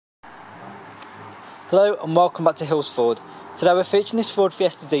Hello and welcome back to Hills Ford. Today we're featuring this Ford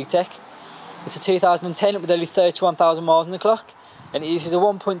Fiesta Zetec. It's a 2010 with only 31,000 miles on the clock, and it uses a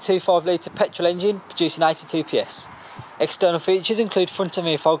 1.25 litre petrol engine producing 82 PS. External features include front and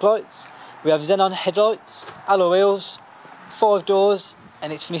rear fog lights. We have xenon headlights, alloy wheels, 5 doors,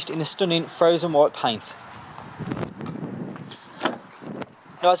 and it's finished in the stunning frozen white paint.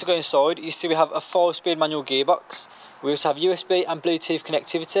 Now as we go inside, you see we have a 5-speed manual gearbox. We also have USB and Bluetooth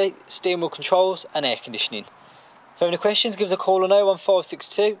connectivity, steering wheel controls and air conditioning. If you have any questions, give us a call on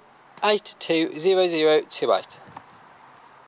 01562 820028.